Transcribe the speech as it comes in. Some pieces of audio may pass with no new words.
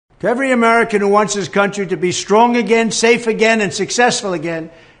To every American who wants his country to be strong again, safe again, and successful again,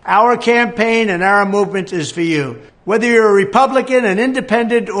 our campaign and our movement is for you. Whether you're a Republican, an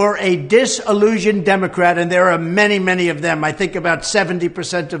independent, or a disillusioned Democrat, and there are many, many of them, I think about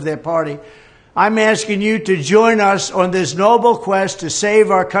 70% of their party, I'm asking you to join us on this noble quest to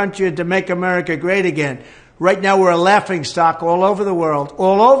save our country and to make America great again. Right now, we're a laughingstock all over the world.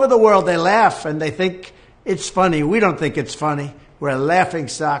 All over the world, they laugh and they think it's funny. We don't think it's funny. We're a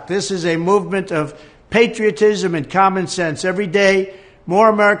laughingstock. This is a movement of patriotism and common sense. Every day, more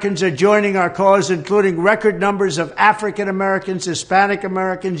Americans are joining our cause, including record numbers of African Americans, Hispanic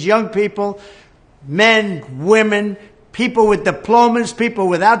Americans, young people, men, women, people with diplomas, people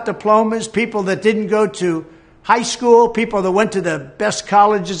without diplomas, people that didn't go to high school, people that went to the best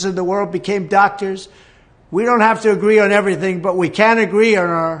colleges in the world, became doctors. We don't have to agree on everything, but we can agree on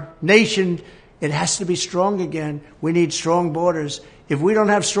our nation. It has to be strong again. We need strong borders. If we don't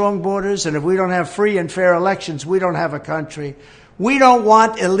have strong borders and if we don't have free and fair elections, we don't have a country. We don't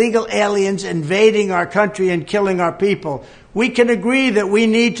want illegal aliens invading our country and killing our people. We can agree that we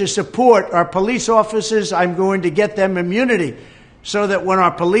need to support our police officers. I'm going to get them immunity so that when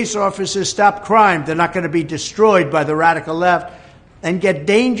our police officers stop crime, they're not going to be destroyed by the radical left, and get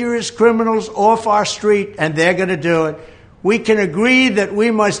dangerous criminals off our street, and they're going to do it. We can agree that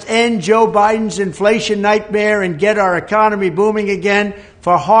we must end Joe Biden's inflation nightmare and get our economy booming again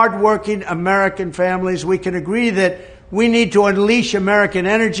for hardworking American families. We can agree that we need to unleash American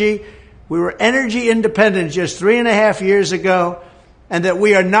energy. We were energy independent just 3.5 years ago, and that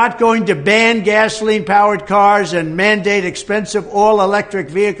we are not going to ban gasoline-powered cars and mandate expensive all-electric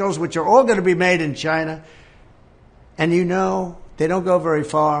vehicles, which are all going to be made in China. And you know, they don't go very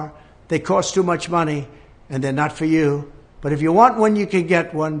far. They cost too much money, and they're not for you. But if you want one, you can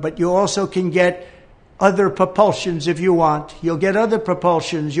get one. But you also can get other propulsions if you want. You'll get other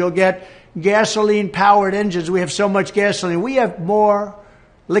propulsions. You'll get gasoline-powered engines. We have so much gasoline. We have more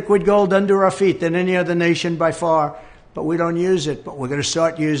liquid gold under our feet than any other nation by far. But we don't use it. But we're going to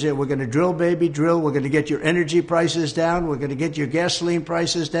start using it. We're going to drill, baby, drill. We're going to get your energy prices down. We're going to get your gasoline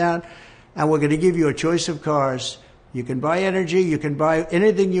prices down. And we're going to give you a choice of cars. You can buy energy. You can buy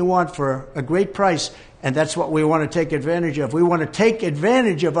anything you want for a great price. And that's what we want to take advantage of. We want to take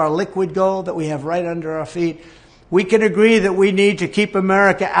advantage of our liquid gold that we have right under our feet. We can agree that we need to keep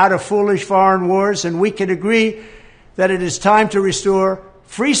America out of foolish foreign wars. And we can agree that it is time to restore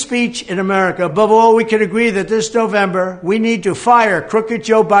free speech in America. Above all, we can agree that this November, we need to fire crooked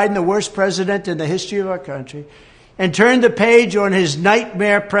Joe Biden, the worst president in the history of our country, and turn the page on his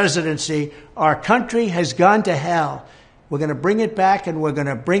nightmare presidency. Our country has gone to hell. We're going to bring it back, and we're going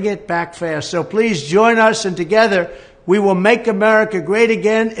to bring it back fast. So please join us, and together we will make America great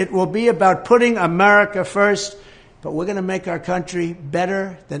again. It will be about putting America first, but we're going to make our country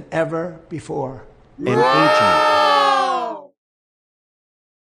better than ever before. An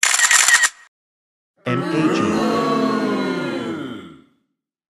agent.